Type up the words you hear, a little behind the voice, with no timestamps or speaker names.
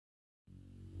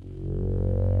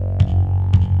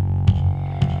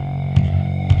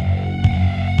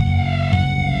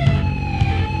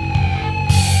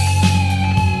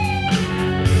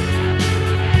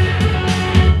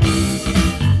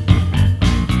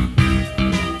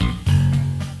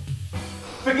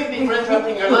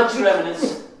interrupting your lunch, Your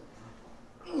Eminence.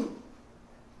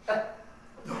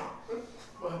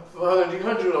 Father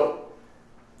D'Angelo,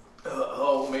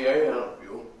 how may I help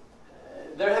you?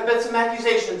 There have been some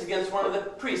accusations against one of the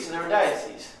priests in our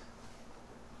diocese.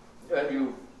 And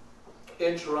you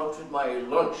interrupted my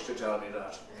lunch to tell me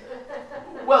that.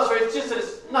 Well, sir, it's just that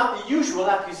it's not the usual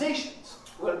accusations.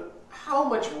 Well, how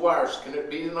much worse can it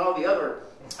be than all the other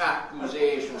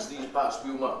accusations these past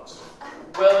few months?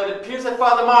 Well, it appears that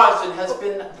Father Marsden has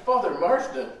been... Father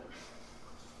Marsden?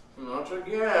 Not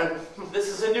again. This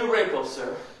is a new wrinkle,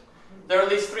 sir. There are at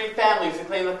least 3 families who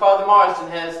claim that Father Marsden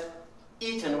has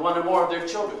eaten one or more of their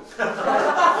children.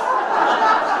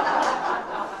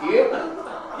 Eaten?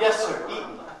 Yes, sir, eaten.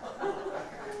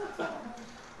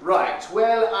 Right,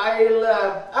 well,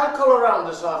 I'll call around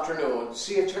this afternoon,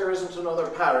 see if there isn't another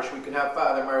parish we can have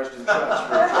Father Marsden transferred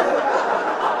to.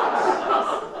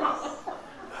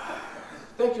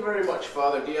 Thank you very much,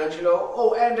 Father D'Angelo.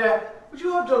 Oh, and would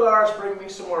you have Dolores bring me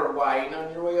some more wine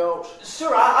on your way out?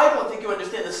 Sir, I don't think you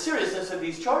understand the seriousness of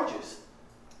these charges.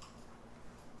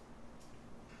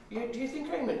 Do you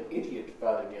think I'm an idiot,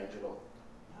 Father D'Angelo?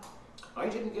 I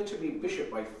didn't get to be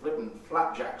bishop by flipping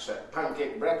flapjacks at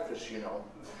pancake breakfast, you know.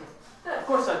 Of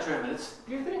course not, Your Eminence.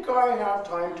 Do you think I have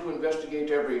time to investigate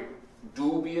every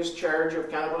dubious charge of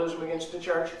cannibalism against the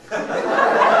church?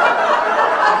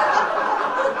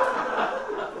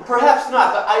 Perhaps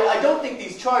not, but I don't think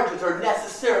these charges are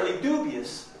necessarily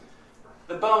dubious.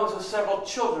 The bones of several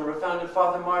children were found in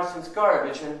Father Marsden's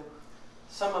garbage, and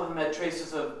some of them had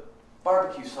traces of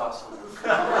barbecue sauce on them.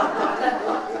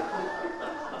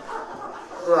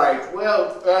 Right,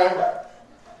 well,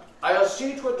 I'll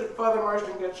see to it that Father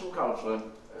Marsden gets some counseling.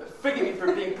 Forgive me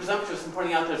for being presumptuous and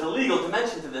pointing out there's a legal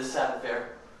dimension to this sad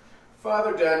affair.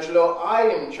 Father D'Angelo, I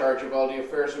am in charge of all the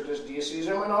affairs of this diocese,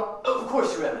 am I not? Of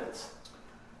course, Your Eminence.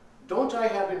 Don't I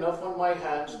have enough on my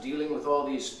hands dealing with all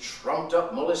these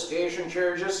trumped-up molestation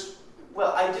charges?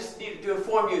 Well, I just needed to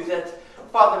inform you that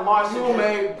Father Marsden... You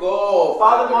may go,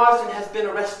 Father Marsden has been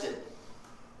arrested.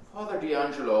 Father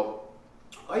D'Angelo,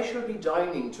 I shall be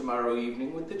dining tomorrow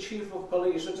evening with the Chief of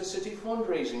Police at the city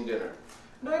fundraising dinner,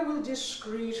 and I will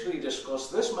discreetly discuss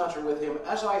this matter with him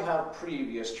as I have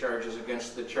previous charges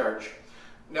against the church.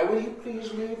 Now, will you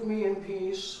please leave me in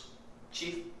peace?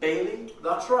 Chief Bailey?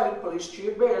 That's right, Police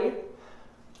Chief Bailey.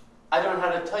 I don't know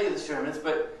how to tell you this, Your Eminence,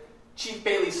 but Chief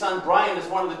Bailey's son, Brian, is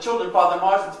one of the children Father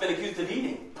Marsden's been accused of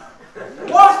eating.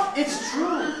 What? It's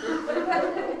true.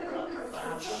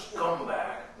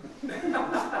 Scumbag.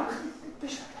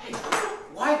 Bishop, hey.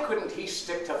 Why couldn't he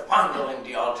stick to fondling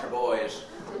the altar boys?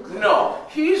 No,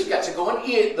 he's got to go and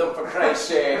eat them, for Christ's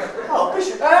sake. Oh,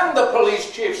 Bishop. I'm the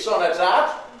police chief's son at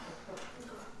that.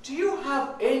 Do you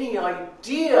have any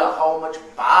idea how much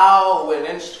bowing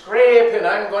and scraping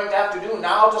I'm going to have to do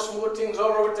now to smooth things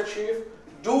over with the chief?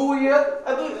 Do you?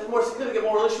 I believe there's more significant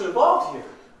moral issue involved here.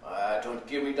 Don't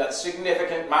give me that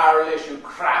significant moral issue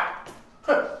crap.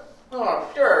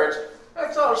 Oh, sure,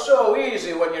 it's all so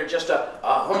easy when you're just a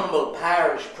humble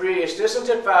parish priest, isn't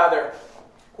it, Father?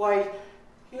 Why,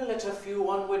 you let a few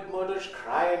unwed mothers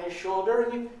cry on your shoulder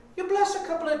and you bless a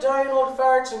couple of dying old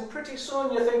farts, and pretty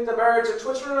soon you think the birds are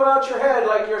twittering about your head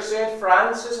like you're St.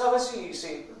 Francis of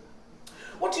Assisi.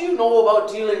 What do you know about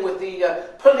dealing with the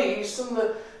police and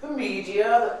the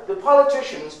media, the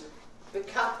politicians, the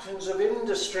captains of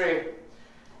industry?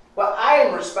 Well,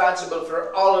 I'm responsible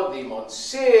for all of the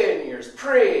monsignors,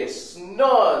 priests,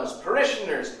 nuns,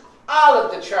 parishioners, all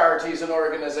of the charities and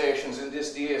organizations in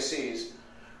this diocese.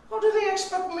 How do they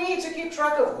expect me to keep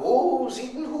track of who's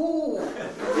eating who? Do they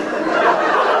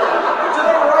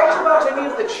write about any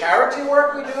of the charity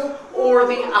work we do or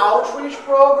the outreach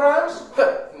programs?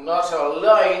 Not a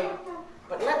line.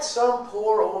 But let some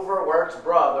poor overworked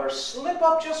brother slip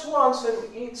up just once and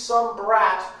eat some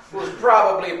brat who's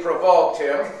probably provoked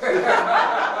him.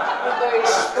 And they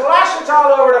splash it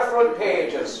all over the front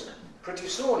pages. Pretty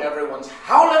soon everyone's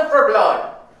howling for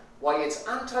blood. Why, it's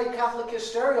anti-Catholic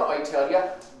hysteria, I tell you.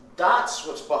 That's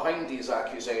what's behind these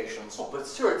accusations. Oh, but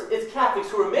sir, it's Catholics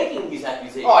who are making these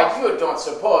accusations. Oh, you don't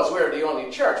suppose we're the only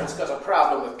church that's got a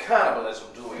problem with cannibalism,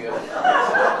 do you?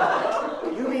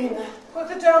 You mean... Well,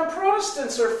 the damn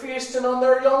Protestants are feasting on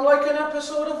their young like an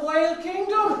episode of Wild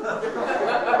Kingdom.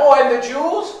 Oh, and the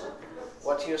Jews?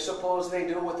 What do you suppose they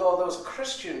do with all those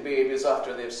Christian babies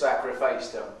after they've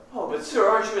sacrificed them? Oh, but sir,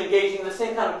 aren't you engaging in the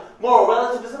same kind of moral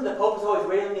relativism the Pope is always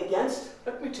railing against?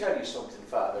 Let me tell you something,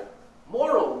 Father.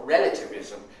 Moral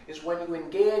relativism is when you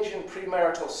engage in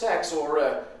premarital sex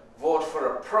or vote for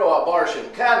a pro-abortion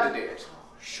candidate.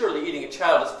 Surely eating a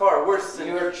child is far worse than...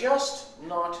 You're just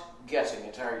not getting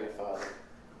it, are you, Father?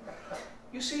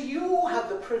 You see, you have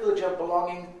the privilege of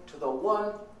belonging to the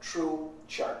one true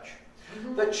church.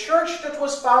 The church that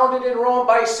was founded in Rome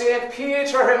by St.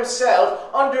 Peter himself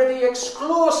under the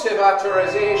exclusive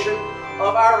authorization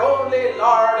of our only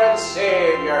Lord and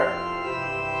Savior.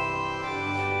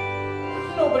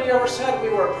 Nobody ever said we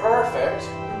were perfect.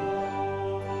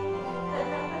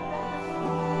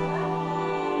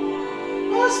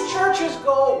 As churches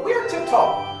go, we're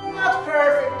tip-top. Not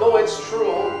perfect, though it's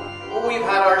true. We've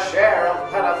had our share of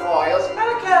pedophiles and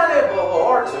a cannibal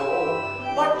or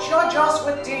two. But judge us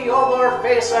with the other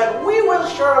face and we will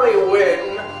surely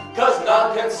win. 'Cause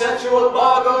non-consensual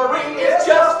boggery is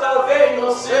just a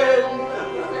venial sin.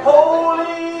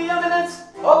 Holy eminence,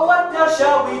 oh what now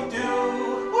shall we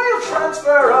do? We'll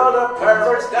transfer all the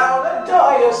perverts down a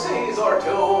diocese or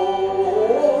two.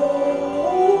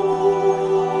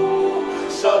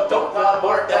 So don't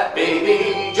abort that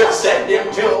baby, just send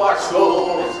him to our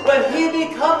schools. When he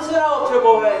becomes an altar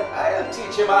boy, I'll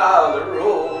teach him all the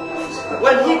rules.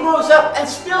 when he grows up and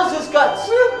spills his guts,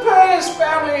 We'll pay his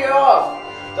family off.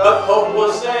 The Pope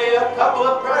will say a couple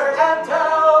of prayers and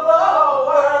tell